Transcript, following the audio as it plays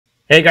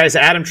Hey guys,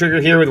 Adam Trigger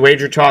here with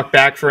Wager Talk,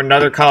 back for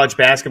another college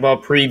basketball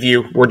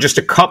preview. We're just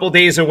a couple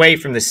days away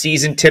from the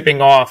season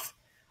tipping off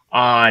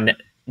on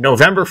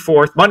November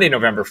 4th, Monday,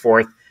 November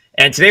 4th.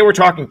 And today we're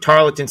talking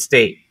Tarleton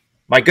State.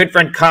 My good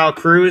friend Kyle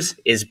Cruz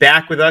is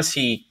back with us.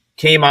 He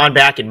came on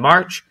back in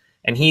March,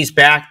 and he's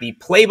back, the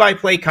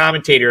play-by-play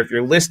commentator. If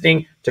you're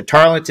listening to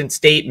Tarleton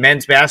State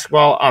men's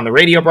basketball on the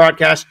radio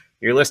broadcast,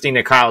 you're listening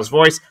to Kyle's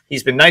voice.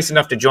 He's been nice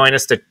enough to join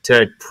us to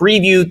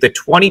preview the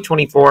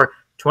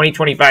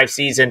 2024-2025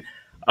 season.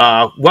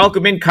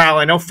 Welcome in, Kyle.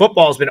 I know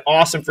football has been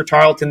awesome for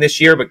Tarleton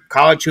this year, but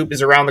college hoop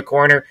is around the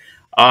corner.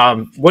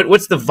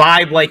 What's the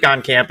vibe like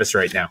on campus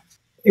right now?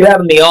 You're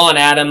having me on,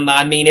 Adam.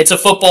 I mean, it's a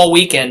football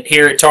weekend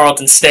here at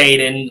Tarleton State,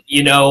 and,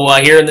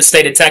 here in the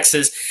state of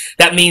Texas,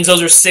 that means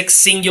those are 6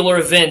 singular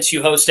events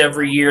you host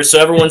every year, so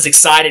everyone's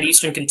excited.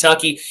 Eastern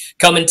Kentucky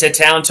coming to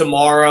town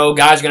tomorrow.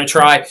 Guys are going to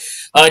try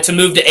to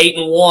move to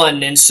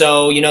 8-1, and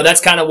so,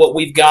 that's kind of what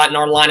we've got in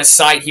our line of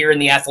sight here in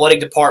the athletic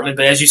department,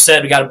 but as you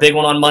said, we got a big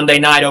one on Monday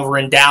night over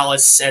in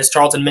Dallas as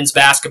Tarleton men's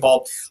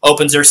basketball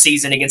opens their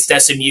season against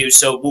SMU,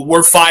 so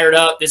we're fired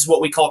up. This is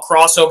what we call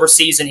crossover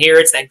season here.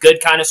 It's that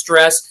good kind of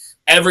stress.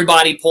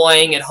 Everybody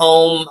playing at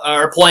home,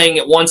 or playing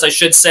at once, I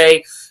should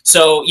say.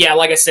 So, yeah,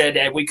 like I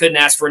said, we couldn't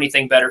ask for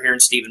anything better here in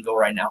Stephenville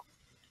right now.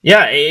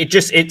 Yeah,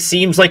 it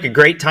seems like a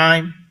great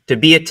time to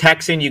be a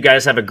Texan. You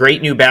guys have a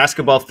great new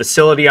basketball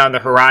facility on the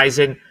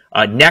horizon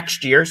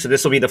next year. So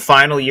this will be the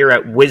final year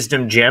at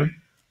Wisdom Gym,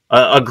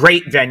 a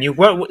great venue.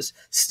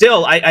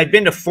 I've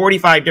been to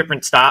 45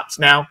 different stops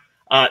now.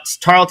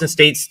 Tarleton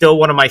State's still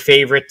one of my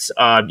favorites.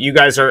 You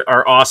guys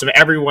are awesome.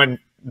 Everyone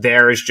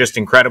there is just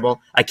incredible.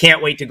 I can't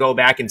wait to go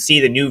back and see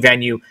the new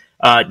venue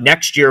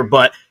next year.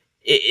 But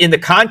in the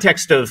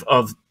context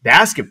of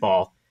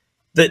basketball,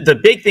 the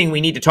big thing we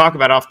need to talk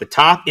about off the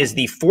top is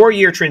the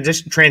 4-year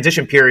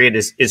transition period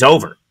is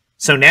over.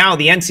 So now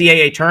the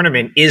NCAA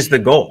tournament is the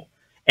goal.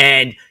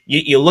 And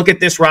you look at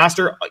this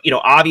roster,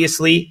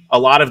 obviously a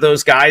lot of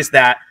those guys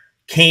that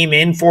came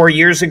in 4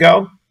 years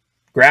ago,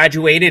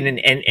 graduated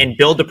and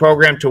built the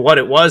program to what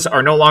it was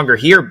are no longer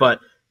here. But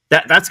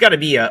that's got to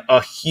be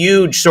a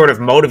huge sort of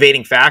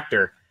motivating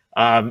factor.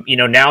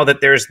 Now that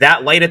there's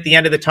that light at the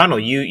end of the tunnel,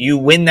 you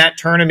win that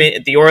tournament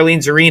at the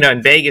Orleans Arena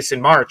in Vegas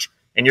in March,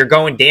 and you're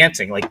going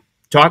dancing.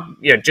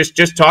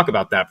 Just talk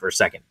about that for a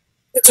second.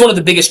 It's one of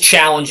the biggest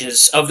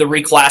challenges of the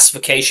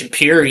reclassification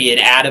period,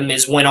 Adam,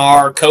 is when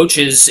our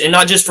coaches, and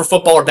not just for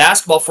football or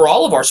basketball, for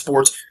all of our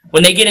sports,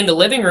 when they get into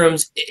living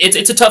rooms,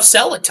 it's a tough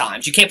sell at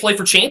times. You can't play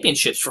for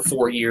championships for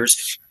 4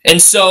 years. And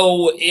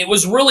so it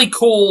was really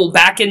cool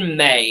back in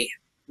May.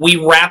 We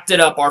wrapped it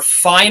up, our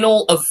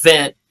final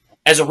event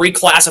as a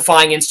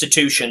reclassifying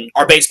institution.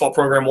 Our baseball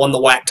program won the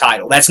WAC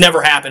title. That's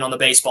never happened on the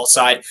baseball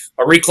side.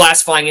 A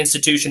reclassifying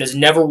institution has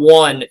never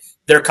won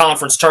their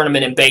conference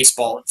tournament in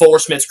baseball. Fuller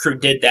Smith's crew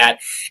did that.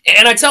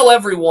 And I tell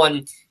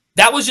everyone,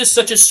 that was just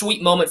such a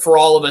sweet moment for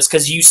all of us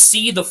because you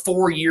see the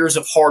 4 years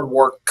of hard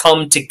work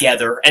come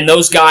together. And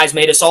those guys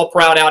made us all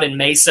proud out in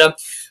Mesa.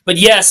 But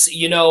yes,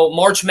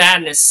 March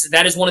Madness,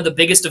 that is one of the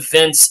biggest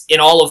events in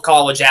all of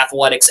college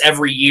athletics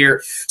every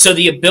year. So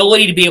the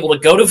ability to be able to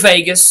go to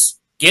Vegas,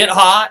 get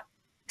hot,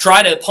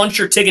 try to punch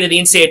your ticket to the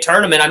NCAA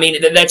tournament, I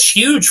mean, that's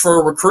huge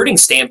for a recruiting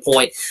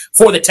standpoint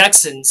for the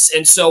Texans.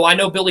 And so I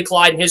know Billy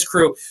Clyde and his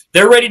crew,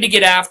 they're ready to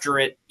get after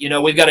it.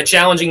 We've got a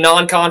challenging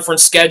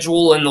non-conference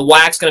schedule, and the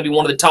WAC's going to be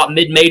one of the top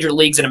mid-major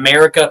leagues in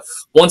America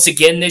once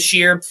again this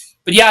year.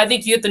 But yeah, I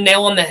think you hit the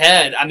nail on the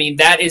head. I mean,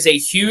 that is a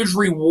huge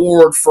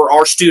reward for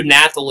our student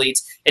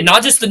athletes, and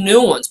not just the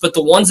new ones, but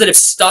the ones that have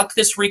stuck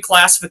this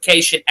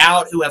reclassification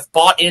out, who have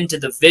bought into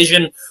the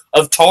vision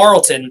of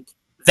Tarleton.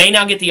 They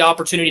now get the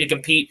opportunity to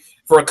compete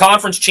for a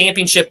conference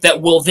championship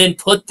that will then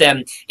put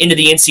them into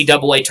the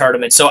NCAA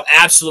tournament. So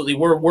absolutely,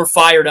 we're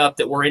fired up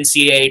that we're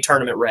NCAA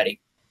tournament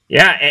ready.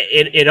 Yeah,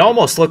 it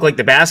almost looked like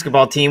the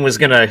basketball team was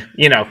going to,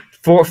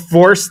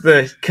 force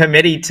the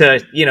committee to,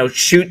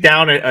 shoot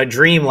down a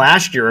dream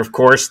last year. Of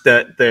course,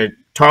 the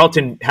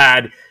Tarleton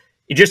had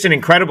just an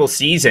incredible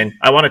season.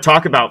 I want to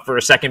talk about for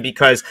a second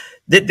because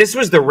this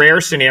was the rare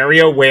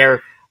scenario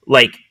where,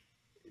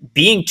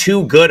 being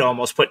too good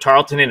almost put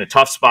Tarleton in a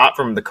tough spot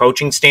from the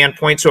coaching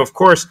standpoint. So, of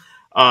course,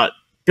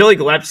 Billy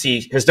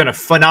Gillispie has done a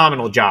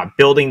phenomenal job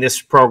building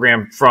this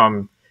program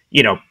from,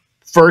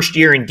 first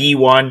year in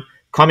D1,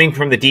 coming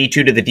from the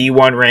D2 to the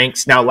D1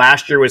 ranks. Now,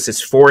 last year was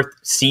his 4th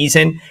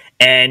season,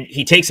 and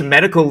he takes a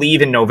medical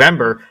leave in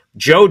November.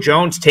 Joe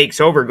Jones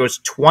takes over, goes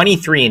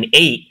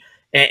 23-8,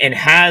 and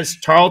has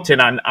Tarleton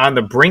on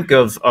the brink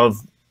of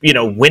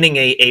winning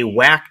a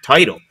WAC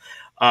title.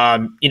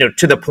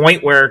 To the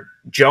point where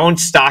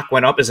Jones' stock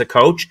went up as a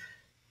coach.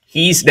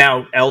 He's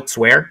now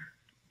elsewhere.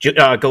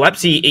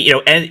 Gillespie,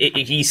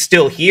 he's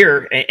still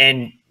here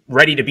and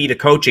ready to be the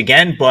coach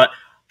again, but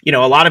a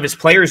lot of his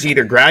players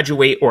either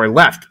graduate or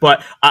left.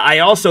 But I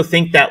also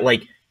think that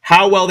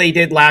how well they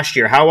did last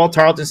year, how well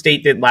Tarleton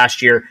State did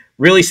last year,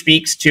 really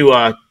speaks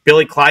to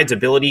Billy Clyde's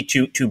ability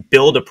to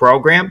build a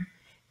program.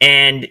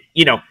 And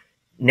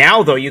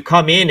now though you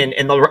come in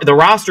and the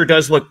roster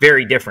does look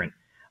very different.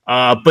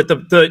 But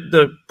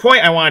the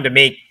point I wanted to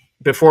make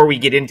before we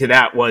get into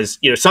that was,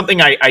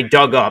 something I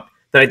dug up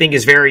that I think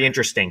is very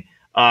interesting.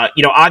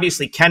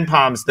 Obviously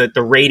KenPom's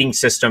the rating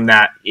system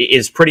that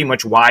is pretty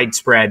much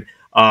widespread,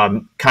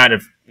 kind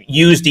of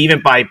used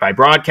even by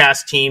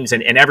broadcast teams,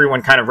 and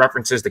everyone kind of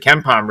references the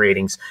KenPom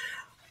ratings.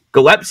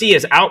 Gillispie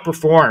has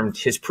outperformed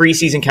his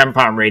preseason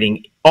KenPom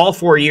rating all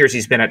 4 years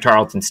he's been at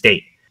Tarleton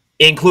State,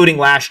 including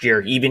last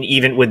year,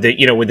 even with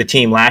the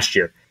team last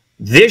year.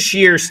 This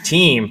year's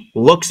team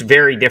looks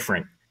very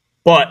different.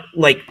 But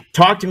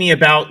talk to me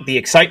about the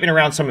excitement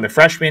around some of the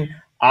freshmen.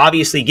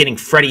 Obviously, getting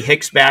Freddie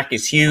Hicks back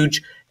is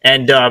huge.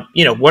 And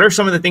what are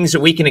some of the things that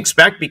we can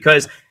expect?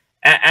 Because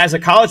as a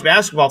college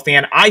basketball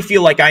fan, I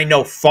feel like I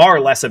know far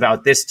less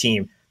about this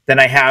team than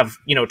I have,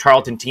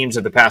 Tarleton teams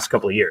of the past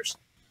couple of years.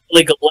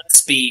 Billy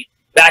Gillispie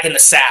back in the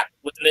SAP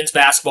with the men's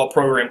basketball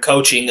program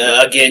coaching.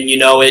 Again,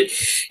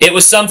 it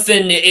was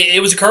something,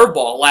 it was a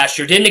curveball last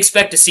year. Didn't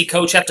expect to see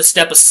Coach have to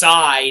step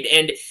aside.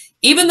 And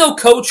even though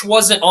Coach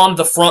wasn't on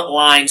the front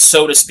line,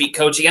 so to speak,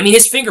 coaching,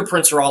 his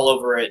fingerprints are all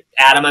over it,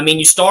 Adam.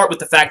 You start with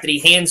the fact that he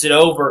hands it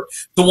over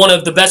to one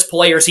of the best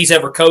players he's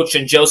ever coached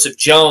in Joseph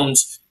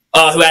Jones,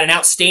 who had an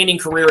outstanding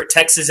career at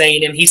Texas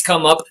A&M. He's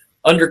come up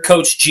under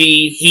Coach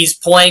G. He's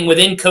playing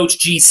within Coach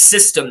G's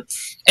system.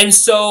 And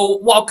so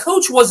while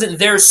Coach wasn't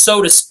there,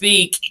 so to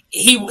speak,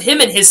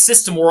 him and his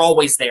system were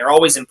always there,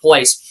 always in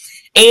place.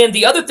 And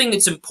the other thing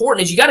that's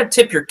important is you got to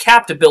tip your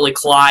cap to Billy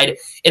Clyde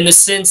in the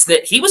sense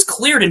that he was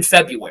cleared in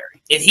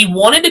February. If he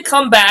wanted to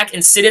come back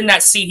and sit in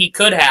that seat, he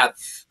could have.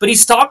 But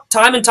he's talked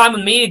time and time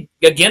with me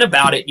again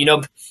about it.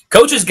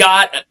 Coach has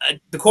got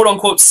the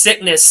quote-unquote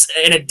sickness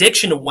and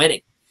addiction to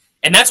winning.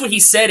 And that's what he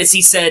said,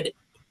 he said,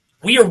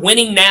 we are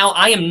winning now.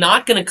 I am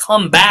not going to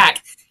come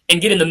back and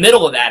get in the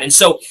middle of that. And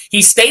so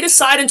he stayed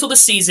aside until the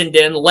season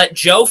did, let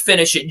Joe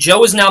finish it.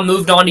 Joe has now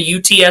moved on to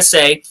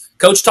UTSA.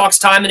 Coach talks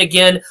time and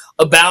again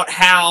about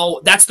how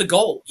that's the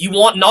goal. You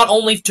want not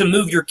only to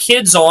move your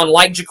kids on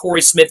like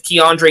Ja'Cory Smith,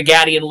 Keandre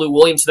Gaddy, and Lou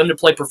Williams, for them to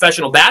play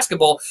professional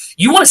basketball,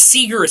 you want to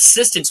see your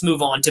assistants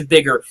move on to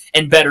bigger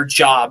and better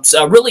jobs.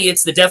 Really,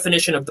 it's the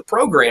definition of the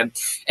program.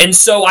 And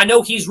so I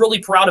know he's really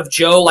proud of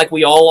Joe, like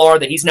we all are,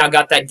 that he's now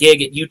got that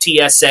gig at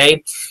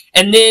UTSA.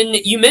 And then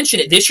you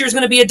mentioned it. This year's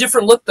going to be a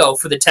different look, though,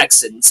 for the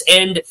Texans.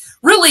 And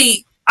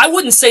really, I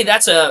wouldn't say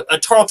that's a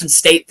Tarleton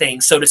State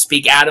thing, so to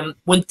speak, Adam.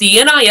 With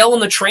the NIL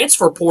and the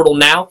transfer portal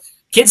now,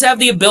 kids have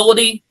the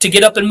ability to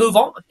get up and move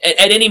on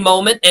at any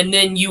moment, and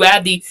then you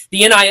add the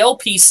NIL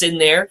piece in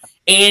there,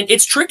 and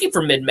it's tricky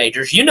for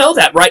mid-majors. You know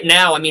that right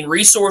now.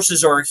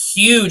 Resources are a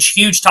huge,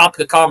 huge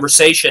topic of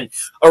conversation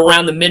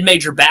around the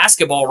mid-major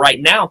basketball right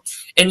now.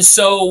 And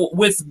so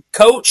with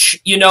Coach,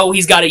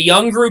 he's got a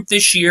young group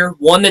this year,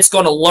 one that's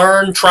going to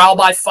learn trial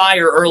by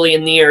fire early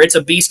in the year. It's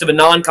a beast of a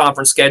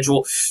non-conference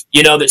schedule,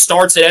 that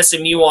starts at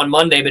SMU on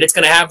Monday, but it's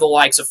going to have the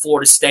likes of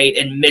Florida State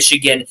and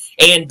Michigan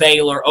and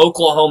Baylor,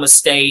 Oklahoma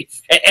State.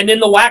 And then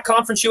the WAC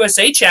Conference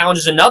USA Challenge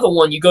is another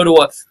one. You go to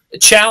a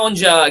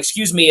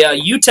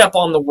UTEP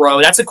on the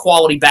road. That's a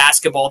quality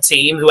basketball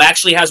team who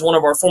actually has one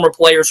of our former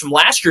players from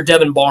last year,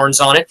 Devin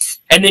Barnes, on it.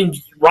 And then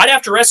right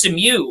after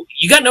SMU,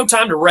 you got no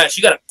time to rest.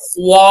 You got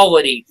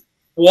a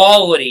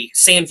quality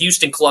Sam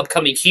Houston club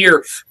coming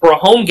here for a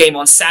home game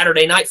on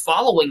Saturday night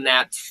following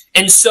that.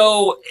 And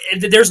so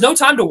there's no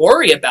time to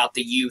worry about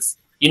the youth.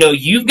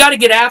 You've got to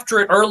get after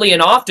it early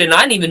and often.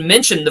 I didn't even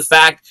mention the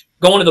fact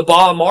going to the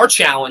Bahamar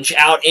Challenge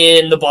out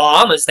in the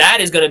Bahamas.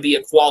 That is going to be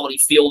a quality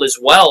field as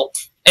well.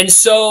 And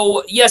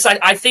so, yes,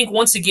 I think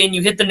once again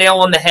you hit the nail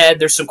on the head.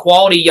 There's some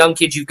quality young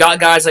kids. You've got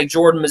guys like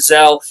Jordan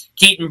Mazzell,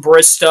 Keaton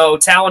Bristow,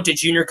 talented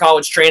junior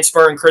college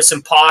transfer, and Chris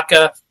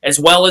Mpaka, as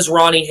well as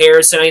Ronnie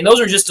Harrison. Those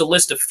are just a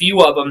list of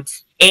few of them.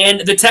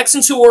 And the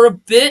Texans, who are a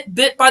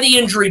bit by the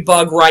injury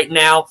bug right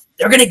now,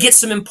 they're going to get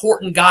some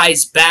important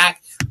guys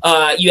back.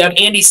 You have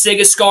Andy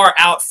Sigaskar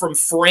out from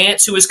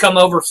France who has come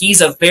over. He's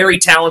a very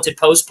talented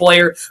post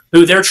player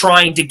who they're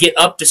trying to get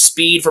up to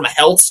speed from a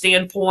health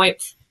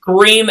standpoint.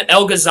 Kareem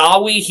El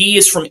Ghazawi, he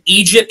is from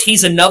Egypt.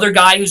 He's another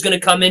guy who's going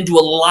to come into a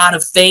lot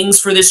of things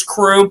for this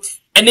crew.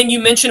 And then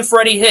you mentioned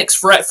Freddie Hicks.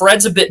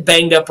 Fred's a bit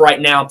banged up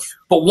right now.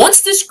 But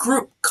once this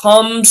group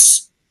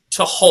comes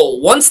to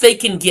whole, once they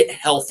can get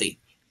healthy,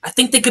 I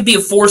think they could be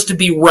a force to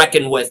be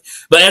reckoned with.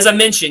 But as I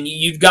mentioned,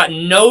 you've got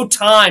no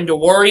time to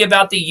worry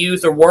about the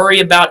youth or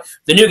worry about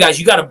the new guys.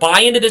 You got to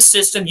buy into this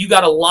system. You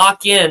got to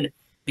lock in,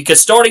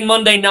 because starting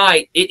Monday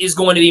night, it is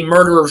going to be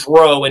murderer's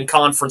row in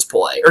conference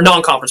play, or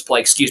non-conference play,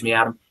 excuse me,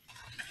 Adam.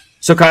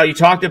 So, Kyle, you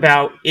talked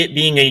about it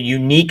being a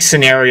unique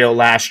scenario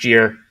last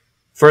year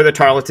for the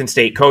Tarleton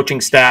State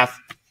coaching staff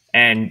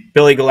and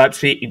Billy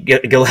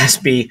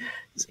Gillispie,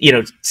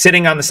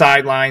 sitting on the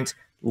sidelines,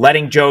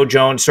 letting Joe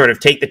Jones sort of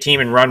take the team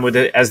and run with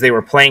it as they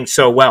were playing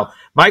so well.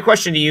 My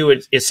question to you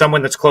is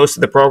someone that's close to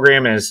the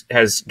program and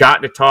has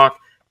gotten to talk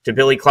to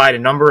Billy Clyde a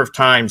number of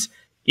times.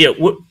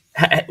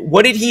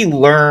 What did he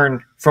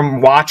learn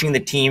from watching the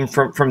team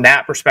from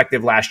that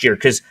perspective last year?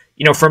 Because,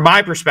 from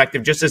my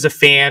perspective, just as a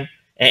fan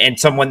and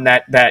someone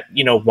that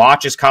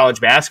watches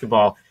college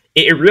basketball,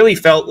 it really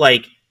felt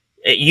like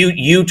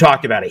you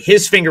talked about it.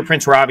 His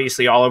fingerprints were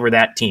obviously all over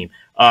that team.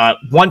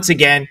 Once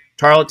again,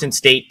 Tarleton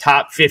State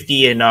top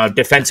 50 in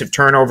defensive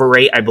turnover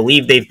rate. I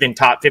believe they've been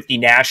top 50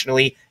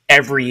 nationally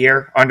every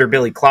year under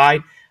Billy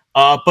Clyde.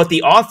 But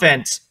the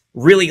offense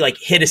really like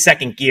hit a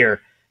second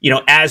gear,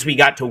 as we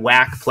got to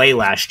WAC play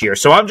last year.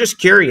 So I'm just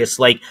curious,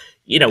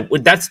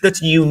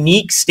 that's a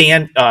unique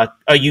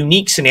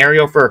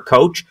scenario for a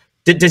coach.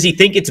 Does he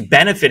think it's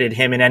benefited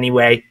him in any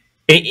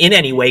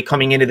way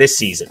coming into this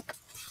season?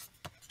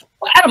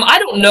 Well, Adam, I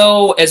don't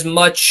know as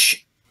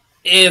much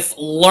if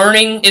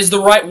learning is the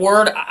right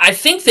word. I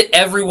think that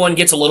everyone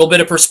gets a little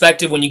bit of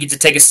perspective when you get to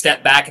take a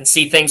step back and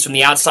see things from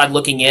the outside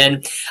looking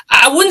in.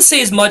 I wouldn't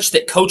say as much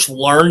that Coach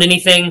learned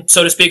anything,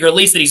 so to speak, or at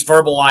least that he's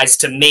verbalized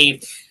to me.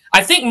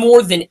 I think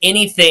more than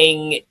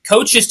anything,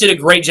 Coach just did a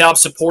great job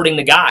supporting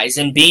the guys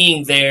and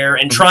being there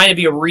and trying to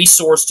be a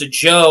resource to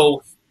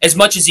Joe as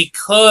much as he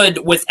could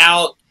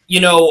without,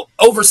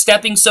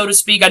 overstepping, so to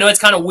speak. I know it's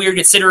kind of weird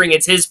considering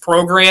it's his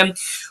program,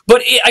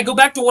 but I go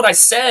back to what I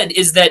said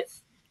is that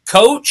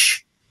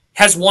Coach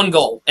has one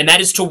goal, and that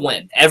is to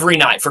win every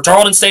night. For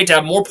Tarleton State to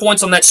have more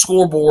points on that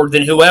scoreboard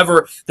than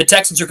whoever the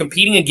Texans are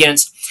competing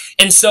against.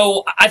 And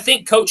so I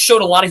think Coach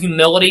showed a lot of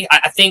humility.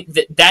 I think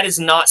that is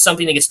not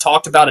something that gets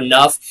talked about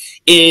enough,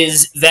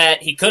 is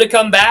that he could have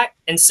come back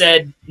and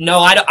said, no,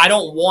 I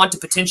don't want to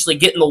potentially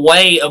get in the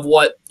way of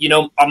what,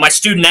 my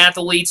student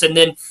athletes and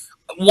then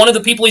one of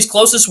the people he's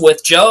closest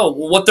with, Joe,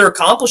 what they're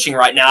accomplishing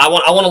right now.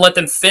 I want to let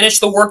them finish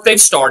the work they've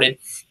started.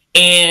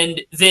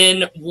 And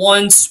then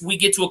once we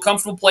get to a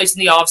comfortable place in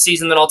the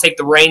offseason, then I'll take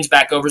the reins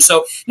back over.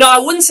 So, no, I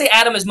wouldn't say,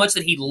 Adam, as much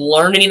that he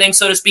learned anything,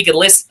 so to speak, at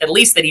least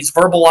that he's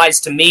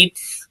verbalized to me.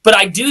 But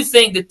I do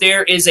think that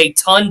there is a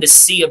ton to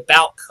see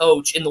about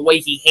Coach in the way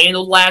he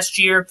handled last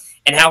year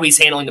and how he's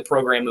handling the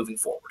program moving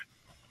forward.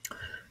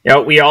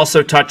 We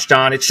also touched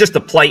on, it's just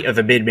the plight of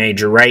a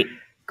mid-major, right?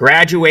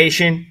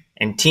 Graduation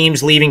and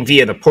teams leaving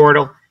via the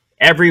portal.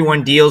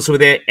 Everyone deals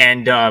with it.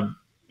 And,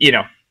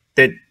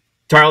 the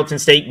Tarleton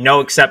State, no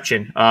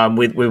exception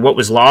with what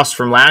was lost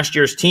from last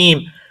year's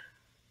team.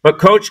 But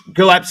Coach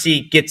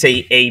Gillispie gets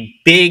a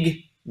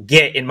big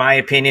get, in my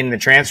opinion, in the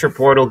transfer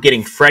portal,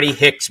 getting Freddie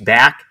Hicks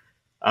back.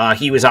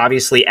 He was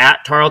obviously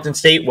at Tarleton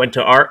State, went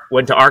to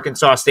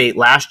Arkansas State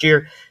last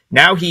year.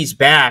 Now he's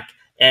back,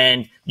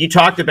 and you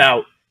talked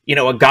about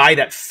a guy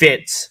that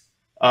fits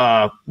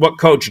what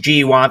Coach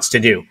G wants to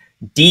do: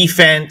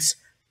 defense,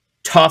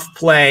 tough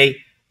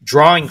play,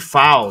 drawing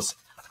fouls.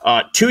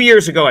 2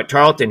 years ago at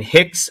Tarleton,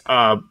 Hicks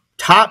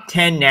top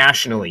 10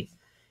 nationally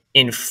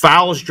in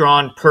fouls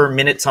drawn per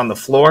minutes on the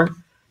floor.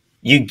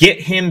 You get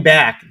him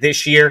back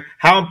this year.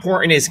 How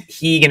important is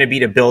he going to be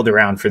to build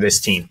around for this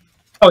team?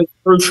 Oh, he's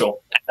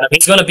crucial.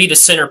 He's going to be the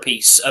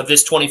centerpiece of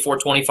this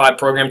 24-25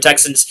 program.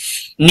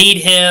 Texans need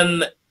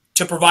him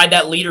to provide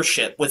that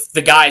leadership with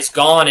the guys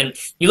gone. And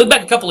you look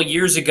back a couple of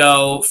years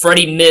ago,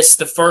 Freddie missed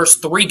the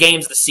first 3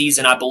 games of the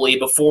season, I believe,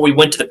 before we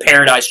went to the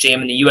Paradise Jam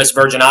in the U.S.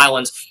 Virgin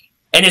Islands.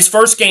 And his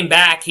first game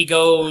back, he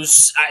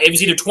goes, it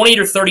was either 28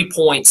 or 30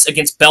 points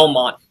against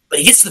Belmont, but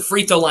he gets to the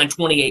free throw line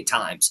 28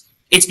 times.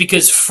 It's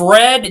because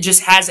Fred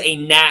just has a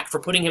knack for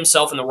putting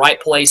himself in the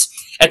right place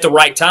at the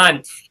right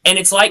time. And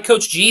it's like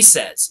Coach G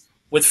says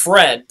with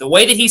Fred, the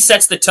way that he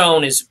sets the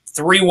tone is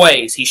 3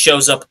 ways. He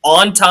shows up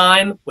on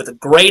time with a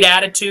great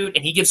attitude,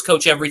 and he gives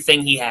Coach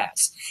everything he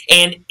has.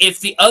 And if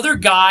the other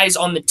guys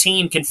on the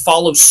team can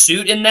follow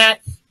suit in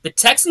that, the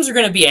Texans are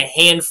going to be a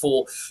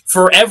handful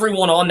for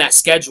everyone on that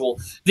schedule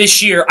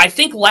this year. I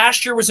think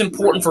last year was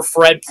important for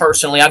Fred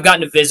personally. I've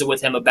gotten to visit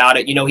with him about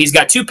it. He's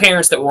got 2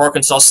 parents that were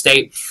Arkansas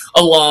State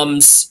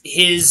alums.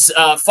 His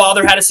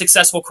father had a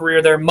successful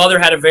career there. Mother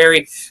had a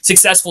very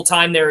successful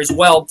time there as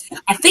well.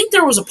 I think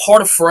there was a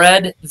part of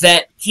Fred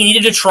that he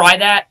needed to try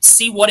that,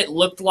 see what it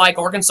looked like.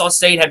 Arkansas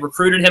State had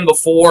recruited him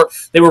before.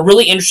 They were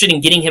really interested in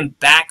getting him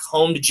back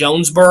home to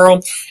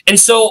Jonesboro. And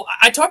so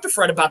I talked to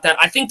Fred about that.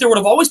 I think there would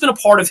have always been a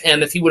part of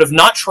him, if he would have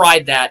not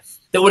tried that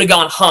would have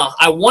gone,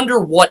 I wonder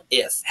what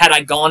if had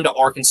I gone to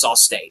Arkansas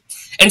State.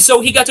 And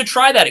so he got to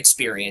try that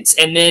experience.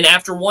 And then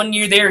after 1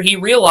 year there, he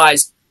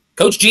realized,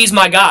 Coach G's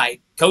my guy.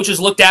 Coach has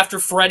looked after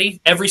Freddie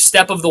every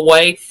step of the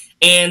way.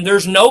 And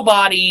there's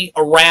nobody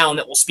around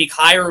that will speak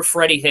higher of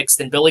Freddie Hicks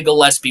than Billy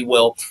Gillispie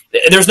will.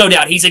 There's no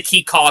doubt he's a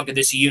key cog to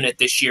this unit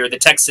this year. The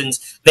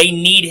Texans, they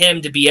need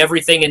him to be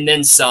everything and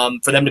then some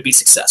for them to be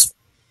successful.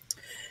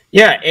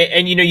 Yeah,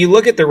 and you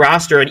look at the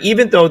roster, and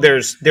even though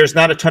there's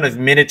not a ton of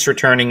minutes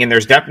returning, and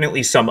there's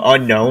definitely some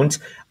unknowns,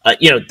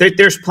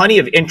 there's plenty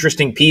of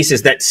interesting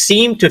pieces that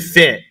seem to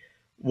fit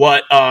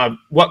what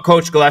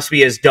Coach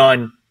Gillispie has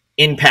done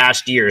in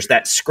past years.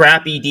 That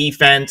scrappy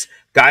defense,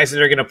 guys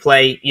that are going to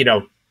play,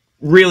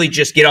 really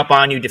just get up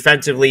on you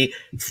defensively,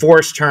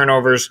 force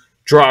turnovers,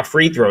 draw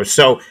free throws.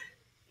 So,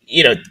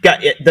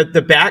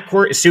 the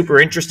backcourt is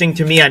super interesting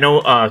to me. I know,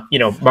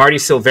 Marty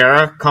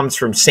Silvera comes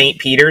from St.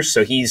 Peter's,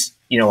 so he's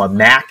a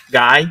MAC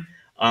guy,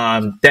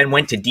 then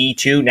went to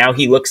D2. Now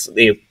he looks,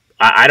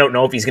 I don't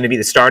know if he's going to be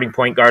the starting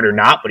point guard or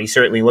not, but he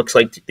certainly looks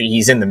like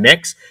he's in the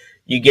mix.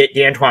 You get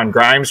D'Antoine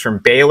Grimes from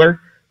Baylor,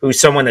 who's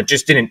someone that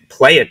just didn't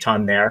play a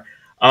ton there.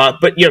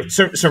 But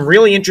some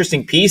really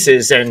interesting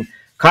pieces. And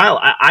Kyle,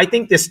 I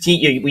think this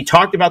team, we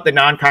talked about the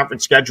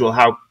non-conference schedule,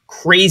 how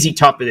crazy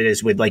tough it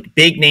is with like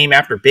big name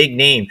after big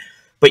name.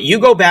 But you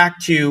go back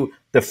to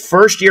the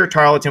first year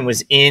Tarleton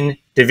was in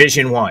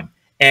Division I,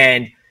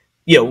 and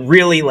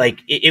really like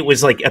it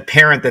was like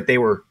apparent that they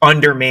were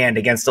undermanned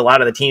against a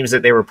lot of the teams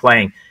that they were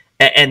playing.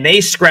 And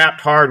they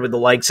scrapped hard with the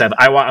likes of,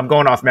 I'm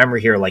going off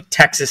memory here, like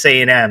Texas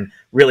A&M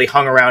really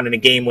hung around in a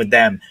game with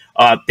them.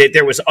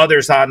 There was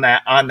others on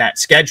that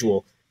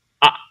schedule.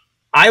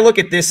 I look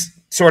at this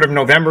sort of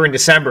November and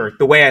December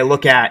the way I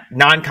look at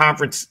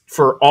non-conference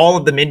for all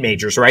of the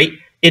mid-majors, right?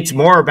 It's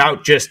more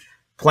about just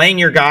playing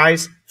your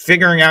guys,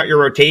 figuring out your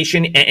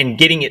rotation, and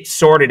getting it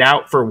sorted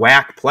out for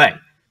WAC play.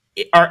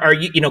 Are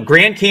you,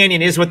 Grand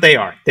Canyon is what they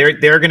are.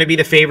 They're going to be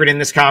the favorite in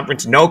this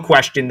conference, no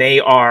question. They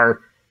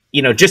are,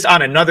 just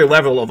on another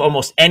level of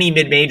almost any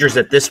mid-majors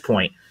at this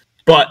point.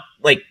 But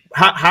like,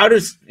 how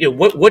does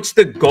what's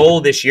the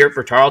goal this year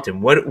for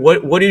Tarleton?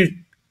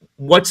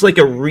 What's like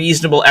a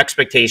reasonable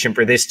expectation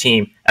for this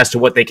team as to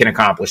what they can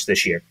accomplish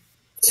this year?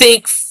 I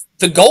think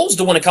the goal is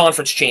to win a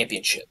conference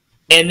championship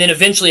and then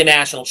eventually a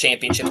national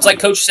championship. It's like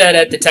Coach said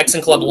at the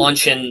Texan Club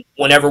luncheon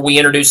whenever we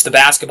introduced the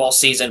basketball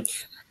season.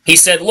 He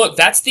said, look,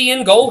 that's the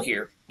end goal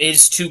here,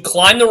 is to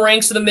climb the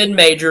ranks of the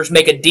mid-majors,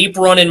 make a deep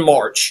run in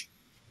March.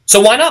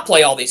 So why not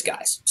play all these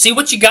guys? See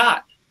what you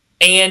got.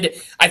 And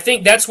I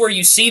think that's where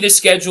you see the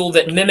schedule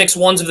that mimics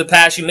ones of the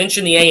past. You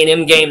mentioned the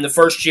A&M game the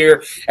first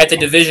year at the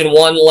Division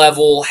I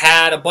level,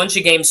 had a bunch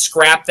of games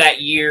scrapped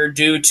that year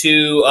due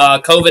to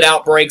COVID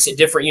outbreaks at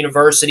different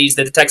universities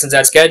that the Texans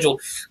had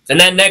scheduled. And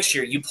then next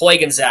year, you play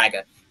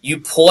Gonzaga, you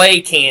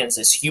play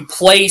Kansas, you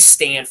play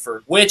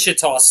Stanford,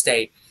 Wichita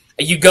State,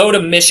 you go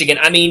to Michigan.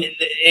 I mean,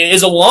 it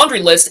is a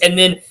laundry list. And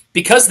then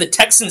because the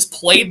Texans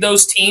played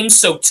those teams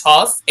so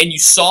tough and you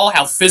saw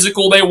how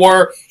physical they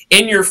were,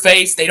 in your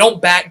face, they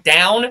don't back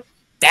down,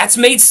 that's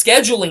made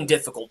scheduling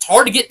difficult. It's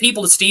hard to get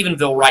people to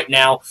Stephenville right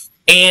now.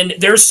 And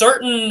there's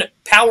certain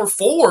power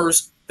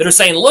fours that are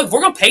saying, look,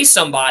 we're going to pay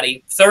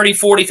somebody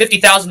 $30,000,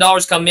 $40,000,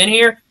 $50,000 come in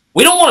here.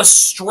 We don't want to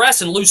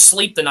stress and lose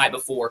sleep the night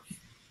before.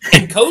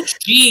 And Coach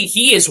G,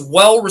 he is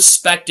well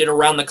respected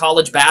around the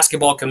college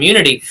basketball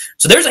community.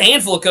 So there's a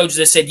handful of coaches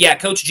that said, yeah,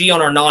 Coach G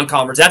on our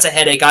non-conference, that's a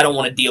headache I don't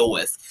want to deal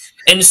with.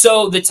 And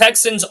so the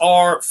Texans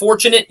are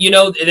fortunate,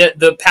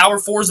 the power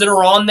fours that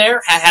are on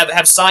there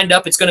have signed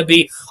up. It's going to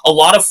be a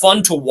lot of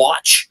fun to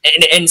watch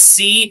and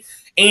see.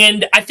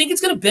 And I think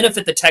it's going to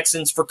benefit the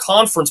Texans for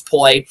conference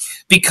play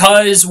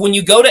because when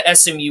you go to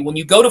SMU, when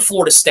you go to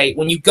Florida State,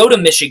 when you go to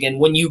Michigan,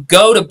 when you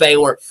go to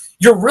Baylor,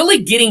 you're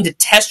really getting to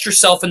test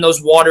yourself in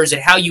those waters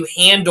and how you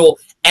handle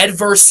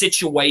adverse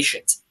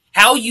situations,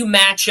 how you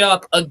match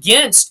up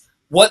against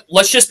what,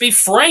 let's just be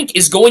frank,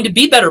 is going to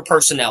be better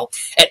personnel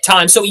at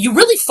times. So you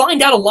really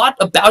find out a lot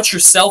about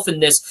yourself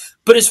in this.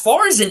 But as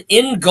far as an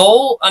end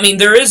goal, I mean,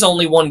 there is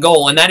only one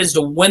goal, and that is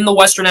to win the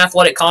Western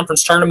Athletic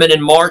Conference tournament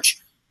in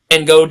March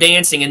and go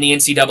dancing in the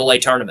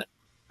NCAA tournament.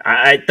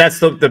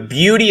 That's the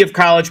beauty of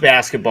college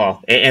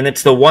basketball, and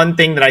it's the one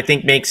thing that I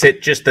think makes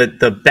it just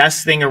the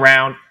best thing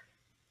around.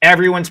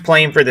 Everyone's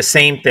playing for the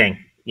same thing.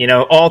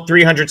 All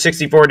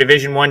 364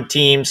 Division I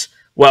teams,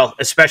 well,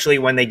 especially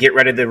when they get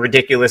rid of the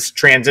ridiculous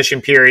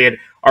transition period,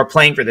 are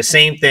playing for the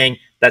same thing.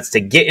 That's to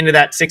get into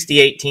that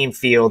 68-team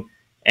field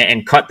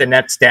and cut the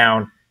nets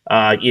down,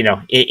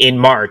 in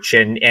March.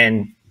 And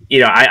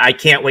I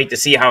can't wait to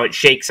see how it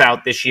shakes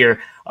out this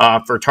year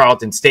for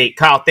Tarleton State.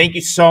 Kyle, thank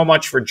you so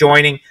much for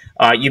joining.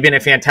 You've been a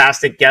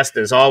fantastic guest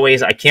as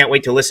always. I can't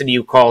wait to listen to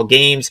you call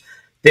games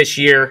this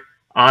year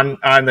on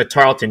the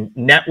Tarleton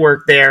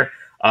Network there.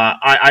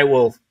 I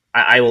will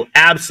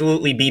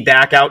absolutely be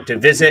back out to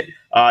visit.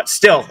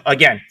 Still,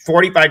 again,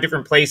 45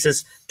 different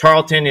places.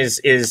 Tarleton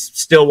is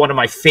still one of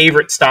my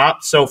favorite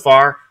stops so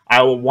far.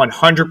 I will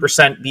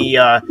 100% be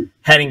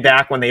heading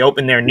back when they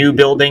open their new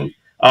building.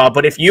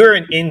 But if you're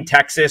in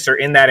Texas or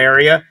in that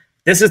area,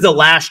 this is the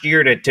last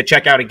year to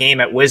check out a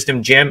game at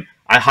Wisdom Gym.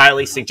 I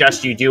highly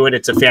suggest you do it.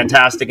 It's a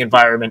fantastic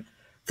environment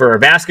for a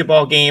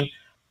basketball game.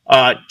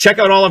 Check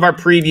out all of our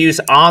previews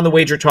on the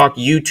Wager Talk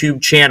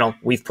YouTube channel.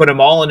 We've put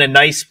them all in a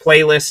nice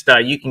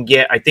playlist. You can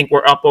get, I think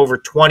we're up over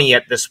 20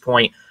 at this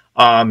point,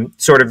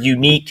 sort of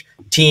unique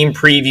team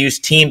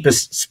previews, team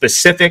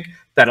specific,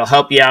 that'll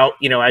help you out,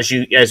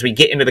 as we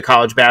get into the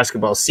college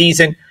basketball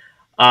season.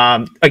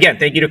 Again,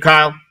 thank you to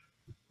Kyle.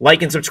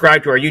 Like and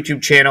subscribe to our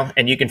YouTube channel,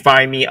 and you can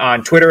find me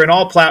on Twitter and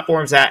all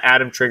platforms at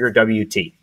AdamTriggerWT.